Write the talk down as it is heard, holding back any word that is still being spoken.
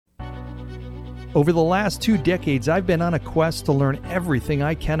Over the last 2 decades, I've been on a quest to learn everything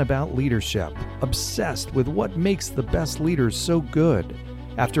I can about leadership, obsessed with what makes the best leaders so good.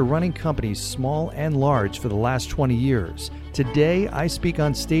 After running companies small and large for the last 20 years, today I speak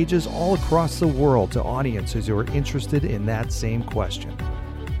on stages all across the world to audiences who are interested in that same question.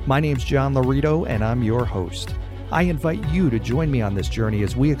 My name's John Laurito, and I'm your host. I invite you to join me on this journey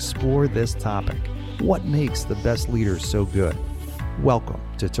as we explore this topic. What makes the best leaders so good? Welcome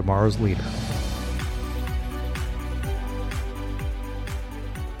to Tomorrow's Leader.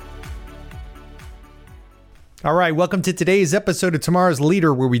 All right, welcome to today's episode of Tomorrow's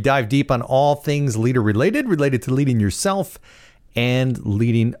Leader, where we dive deep on all things leader-related, related to leading yourself and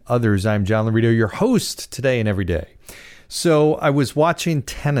leading others. I'm John Laurito, your host today and every day. So I was watching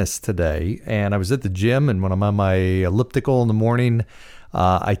tennis today, and I was at the gym, and when I'm on my elliptical in the morning,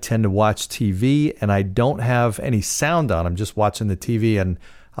 I tend to watch TV, and I don't have any sound on. I'm just watching the TV, and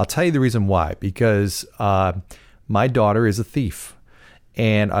I'll tell you the reason why. Because my daughter is a thief,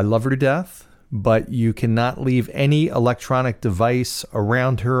 and I love her to death. But you cannot leave any electronic device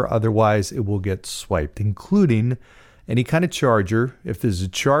around her, otherwise it will get swiped, including any kind of charger. If there's a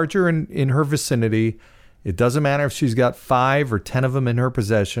charger in her vicinity, it doesn't matter if she's got 5 or 10 of them in her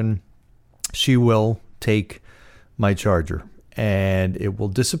possession, she will take my charger and it will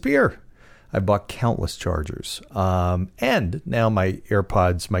disappear. I bought countless chargers. And now my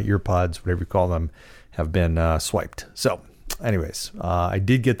AirPods, my earpods, whatever you call them, have been swiped. So anyways, I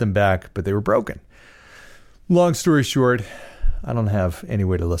did get them back, but they were broken. Long story short, I don't have any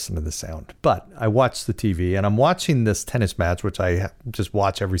way to listen to the sound. But I watched the TV, and I'm watching this tennis match, which I just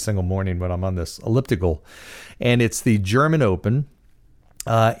watch every single morning when I'm on this elliptical. And it's the German Open,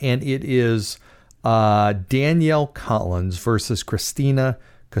 and it is Danielle Collins versus Kristina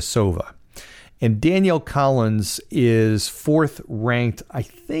Korsova. And Danielle Collins is 4th ranked, I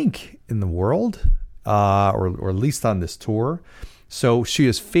think, in the world. Or at least on this tour. So she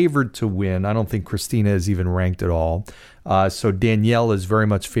is favored to win. I don't think Kristina is even ranked at all. So Danielle is very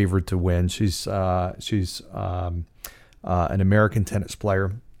much favored to win. She's an American tennis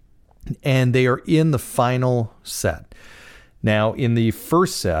player. And they are in the final set. Now, in the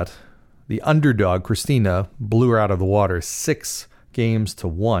first set, the underdog, Kristina, blew her out of the water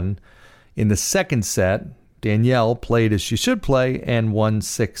 6-1. In the second set, Danielle played as she should play and won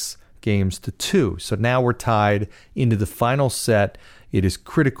 6-2. So now we're tied into the final set. It is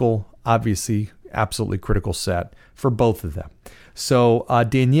critical, obviously, absolutely critical set for both of them. So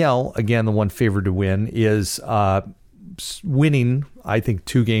Danielle, again, the one favored to win, is winning, I think,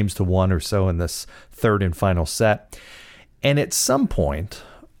 2-1 or so in this third and final set. And at some point,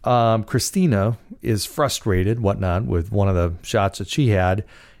 Kristina is frustrated, whatnot, with one of the shots that she had.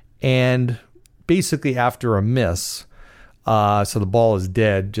 And basically after a miss, so the ball is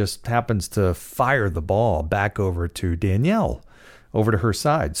dead, just happens to fire the ball back over to Danielle, over to her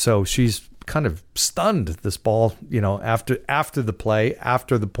side. So she's kind of stunned. This ball, after the play,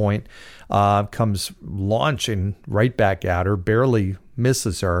 after the point, comes launching right back at her, barely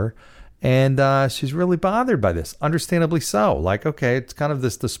misses her. And she's really bothered by this, understandably so. Like, okay, it's kind of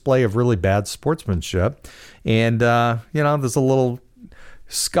this display of really bad sportsmanship. And, there's a little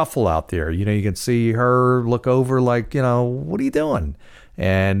scuffle out there. You can see her look over like, what are you doing?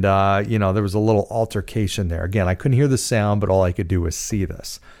 And, there was a little altercation there. Again, I couldn't hear the sound, but all I could do was see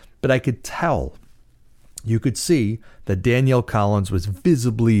this. But I could tell, you could see that Danielle Collins was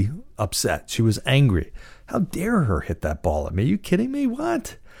visibly upset. She was angry. How dare her hit that ball at me? Are you kidding me?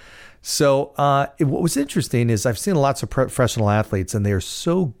 What? So what was interesting is I've seen lots of professional athletes, and they are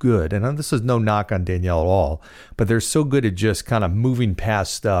so good, and this is no knock on Danielle at all, but they're so good at just kind of moving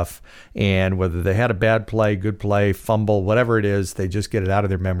past stuff, and whether they had a bad play, good play, fumble, whatever it is, they just get it out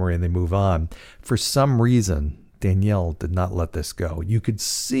of their memory and they move on. For some reason, Danielle did not let this go. You could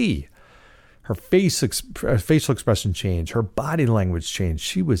see her facial expression change, her body language changed.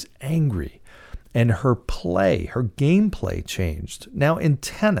 She was angry. And her gameplay changed. Now, in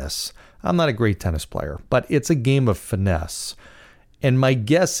tennis, I'm not a great tennis player, but it's a game of finesse. And my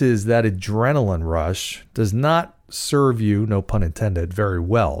guess is that adrenaline rush does not serve you, no pun intended, very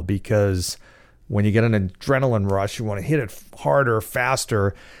well. Because when you get an adrenaline rush, you want to hit it harder,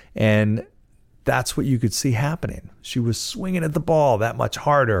 faster. And that's what you could see happening. She was swinging at the ball that much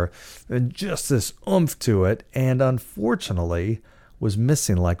harder, and just this oomph to it. And unfortunately, was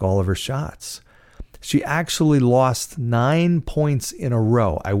missing like all of her shots. She actually lost 9 points in a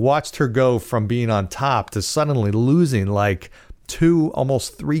row. I watched her go from being on top to suddenly losing like 2,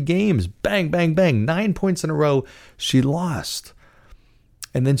 almost 3 games. Bang, bang, bang. 9 points in a row. She lost.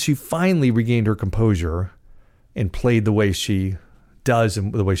 And then she finally regained her composure and played the way she does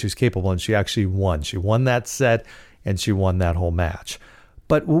and the way she's capable. And she actually won. She won that set and she won that whole match.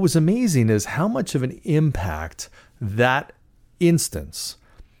 But what was amazing is how much of an impact that instance,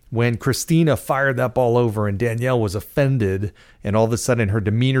 when Christina fired that ball over and Danielle was offended and all of a sudden her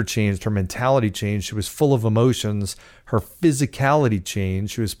demeanor changed, her mentality changed, she was full of emotions, her physicality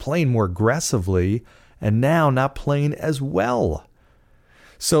changed, she was playing more aggressively and now not playing as well.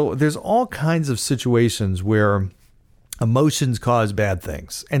 So there's all kinds of situations where emotions cause bad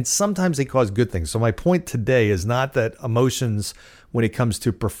things and sometimes they cause good things. So my point today is not that emotions, when it comes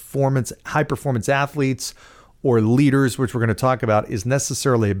to performance, high performance athletes or leaders, which we're going to talk about, is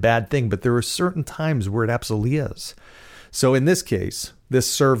necessarily a bad thing, but there are certain times where it absolutely is. So in this case, this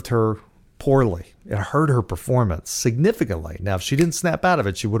served her poorly. It hurt her performance significantly. Now, if she didn't snap out of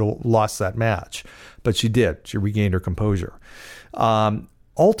it, she would have lost that match, but she did. She regained her composure.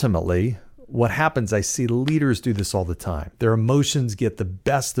 Ultimately, what happens, I see leaders do this all the time. Their emotions get the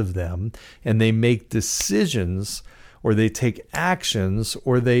best of them and they make decisions or they take actions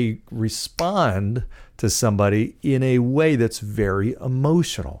or they respond to somebody in a way that's very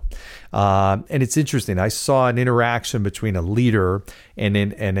emotional. And it's interesting. I saw an interaction between a leader and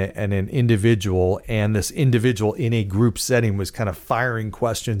an individual, and this individual in a group setting was kind of firing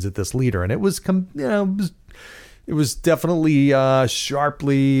questions at this leader. And it was, it was definitely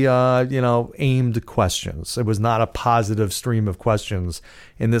sharply, aimed questions. It was not a positive stream of questions.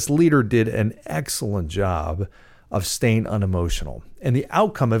 And this leader did an excellent job of staying unemotional. And the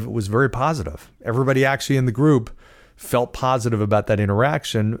outcome of it was very positive. Everybody actually in the group felt positive about that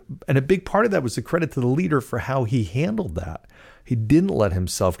interaction. And a big part of that was the credit to the leader for how he handled that. He didn't let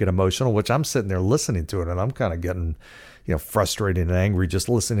himself get emotional, which I'm sitting there listening to it and I'm kind of getting, frustrated and angry just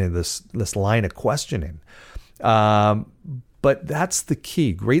listening to this line of questioning. But that's the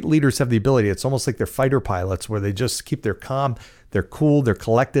key. Great leaders have the ability. It's almost like they're fighter pilots where they just keep their calm, they're cool, they're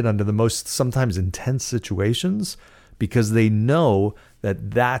collected under the most sometimes intense situations because they know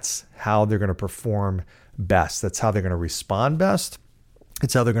that that's how they're going to perform best. That's how they're going to respond best.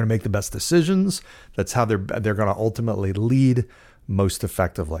 It's how they're going to make the best decisions. That's how they're going to ultimately lead most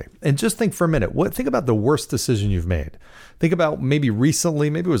effectively. And just think for a minute, think about the worst decision you've made. Think about maybe recently,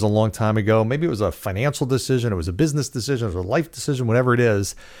 maybe it was a long time ago, maybe it was a financial decision, it was a business decision, it was a life decision, whatever it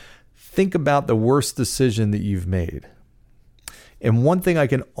is. Think about the worst decision that you've made. And one thing I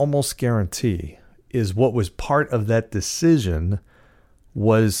can almost guarantee is what was part of that decision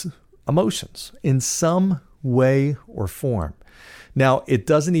was emotions in some way or form. Now, it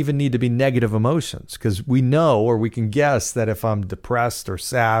doesn't even need to be negative emotions because we know or we can guess that if I'm depressed or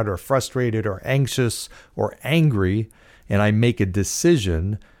sad or frustrated or anxious or angry and I make a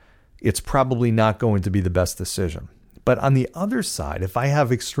decision, it's probably not going to be the best decision. But on the other side, if I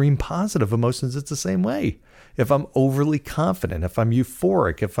have extreme positive emotions, it's the same way. If I'm overly confident, if I'm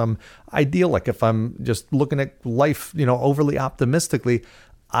euphoric, if I'm idyllic, if I'm just looking at life, overly optimistically,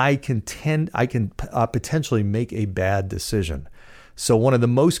 I can potentially make a bad decision. So one of the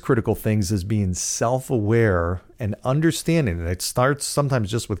most critical things is being self-aware and understanding. And it starts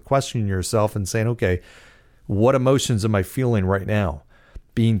sometimes just with questioning yourself and saying, okay, what emotions am I feeling right now?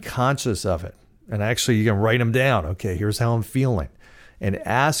 Being conscious of it. And actually you can write them down. Okay, here's how I'm feeling. And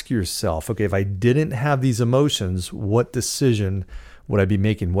ask yourself, okay, if I didn't have these emotions, what decision would I be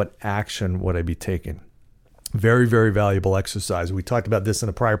making? What action would I be taking? Very, very valuable exercise. We talked about this in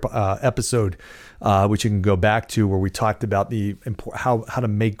a prior episode, which you can go back to, where we talked about how to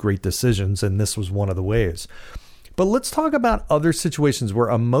make great decisions, and this was one of the ways. But let's talk about other situations where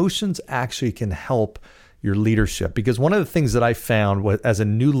emotions actually can help your leadership. Because one of the things that I found was, as a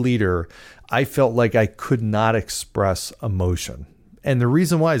new leader, I felt like I could not express emotion. And the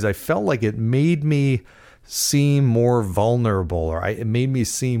reason why is I felt like it made me seem more vulnerable, or it made me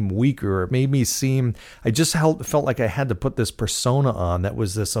seem weaker. It made me seem, I just felt like I had to put this persona on that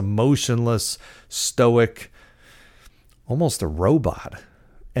was this emotionless, stoic, almost a robot.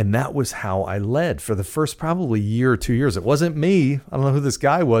 And that was how I led for the first probably year or 2 years. It wasn't me. I don't know who this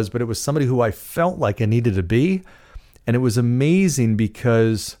guy was, but it was somebody who I felt like I needed to be. And it was amazing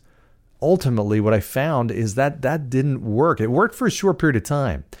because ultimately what I found is that didn't work. It worked for a short period of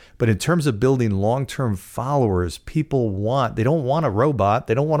time. But in terms of building long-term followers, they don't want a robot.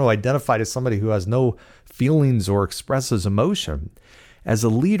 They don't want to identify as somebody who has no feelings or expresses emotion. As a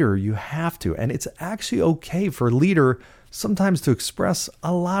leader, you have to. And it's actually okay for a leader sometimes to express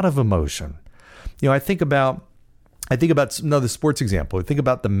a lot of emotion. I think about another sports example. I think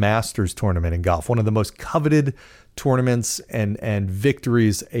about the Masters tournament in golf, one of the most coveted tournaments and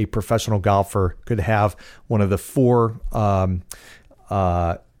victories a professional golfer could have. One of the four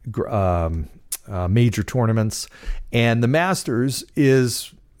major tournaments. And the Masters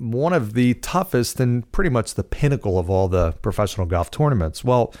is one of the toughest and pretty much the pinnacle of all the professional golf tournaments.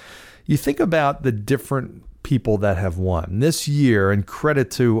 Well, you think about the different people that have won this year, and credit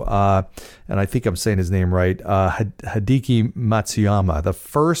to, and I think I'm saying his name right, Hideki Matsuyama, the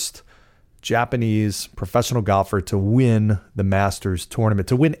first Japanese professional golfer to win the Masters tournament,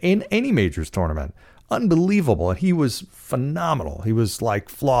 to win in any majors tournament. Unbelievable. And he was phenomenal. He was like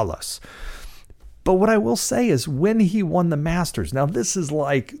flawless. But what I will say is when he won the Masters, now this is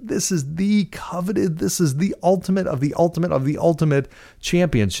the coveted, this is the ultimate of the ultimate of the ultimate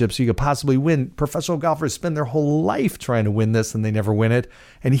championships you could possibly win. Professional golfers spend their whole life trying to win this and they never win it.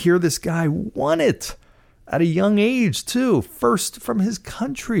 And here this guy won it at a young age too, first from his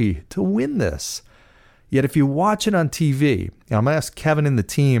country to win this. Yet if you watch it on TV, and I'm going to ask Kevin and the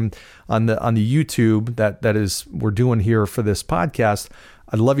team on the YouTube that is we're doing here for this podcast,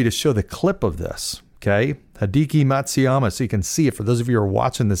 I'd love you to show the clip of this, okay? Hideki Matsuyama, so you can see it for those of you who are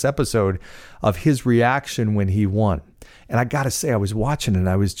watching this episode of his reaction when he won. And I got to say, I was watching and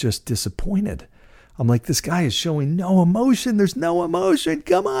I was just disappointed. I'm like, this guy is showing no emotion. There's no emotion.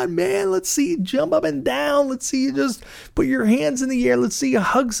 Come on, man. Let's see you jump up and down. Let's see you just put your hands in the air. Let's see you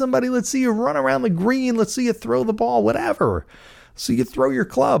hug somebody. Let's see you run around the green. Let's see you throw the ball, whatever. So you throw your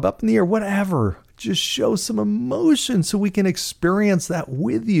club up in the air, whatever. Just show some emotion so we can experience that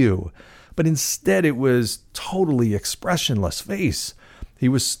with you. But instead, it was totally expressionless face. He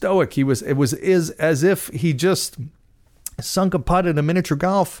was stoic. It was as if he just sunk a putt in a miniature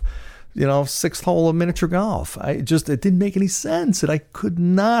golf, sixth hole of miniature golf. It didn't make any sense. And I could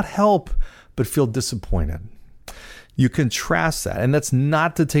not help but feel disappointed. You contrast that, and that's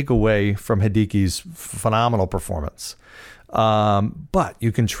not to take away from Hideki's phenomenal performance. But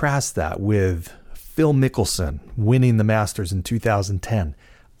you contrast that with Phil Mickelson winning the Masters in 2010.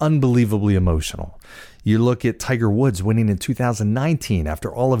 Unbelievably emotional. You look at Tiger Woods winning in 2019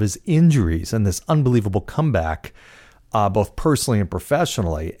 after all of his injuries and this unbelievable comeback, both personally and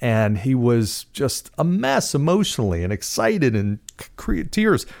professionally. And he was just a mess emotionally and excited and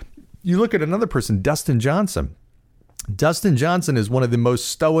tears. You look at another person, Dustin Johnson. Dustin Johnson is one of the most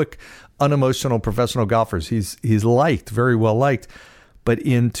stoic, unemotional professional golfers. He's liked, very well liked. But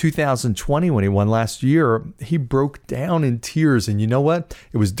in 2020, when he won last year, he broke down in tears. And you know what?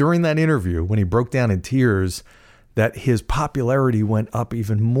 It was during that interview when he broke down in tears that his popularity went up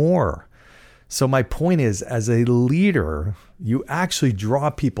even more. So my point is, as a leader, you actually draw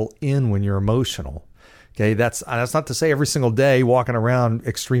people in when you're emotional. Okay, that's not to say every single day walking around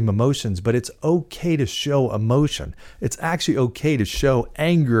extreme emotions, but it's okay to show emotion. It's actually okay to show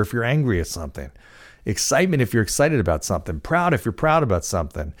anger if you're angry at something. Excitement if you're excited about something, proud if you're proud about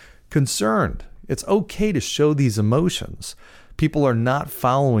something, concerned. It's okay to show these emotions. People are not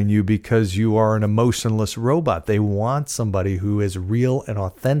following you because you are an emotionless robot. They want somebody who is real and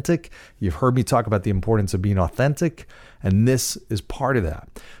authentic. You've heard me talk about the importance of being authentic, and this is part of that.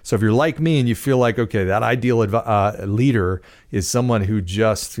 So if you're like me and you feel like, okay, that ideal leader is someone who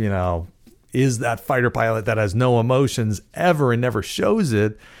just, is that fighter pilot that has no emotions ever and never shows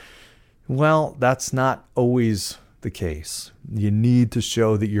it, well, that's not always the case. You need to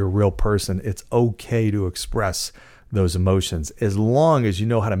show that you're a real person. It's okay to express those emotions as long as you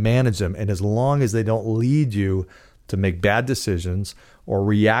know how to manage them and as long as they don't lead you to make bad decisions or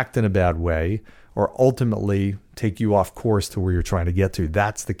react in a bad way or ultimately take you off course to where you're trying to get to.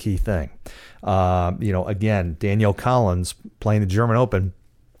 That's the key thing. Again, Danielle Collins playing the German Open,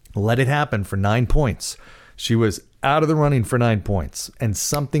 let it happen for 9 points. She was out of the running for 9 points and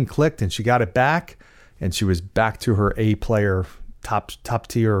something clicked and she got it back and she was back to her A-player, top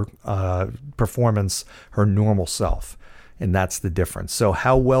tier performance, her normal self. And that's the difference. So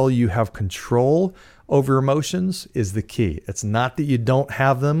how well you have control over emotions is the key. It's not that you don't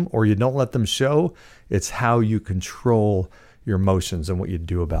have them or you don't let them show. It's how you control your emotions and what you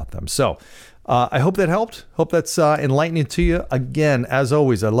do about them. So I hope that helped. Hope that's enlightening to you. Again, as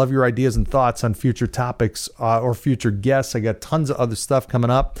always, I love your ideas and thoughts on future topics or future guests. I got tons of other stuff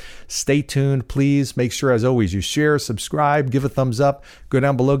coming up. Stay tuned. Please make sure, as always, you share, subscribe, give a thumbs up, go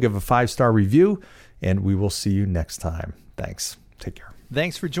down below, give a 5-star review, and we will see you next time. Thanks. Take care.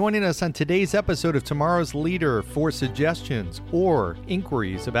 Thanks for joining us on today's episode of Tomorrow's Leader. For suggestions or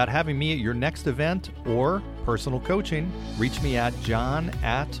inquiries about having me at your next event or personal coaching, reach me at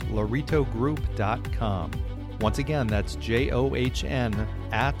john@lauritogroup.com. Once again, that's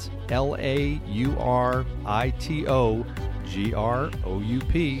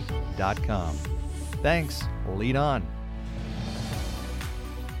JOHN@LAURITOGROUP.com. Thanks. Lead on.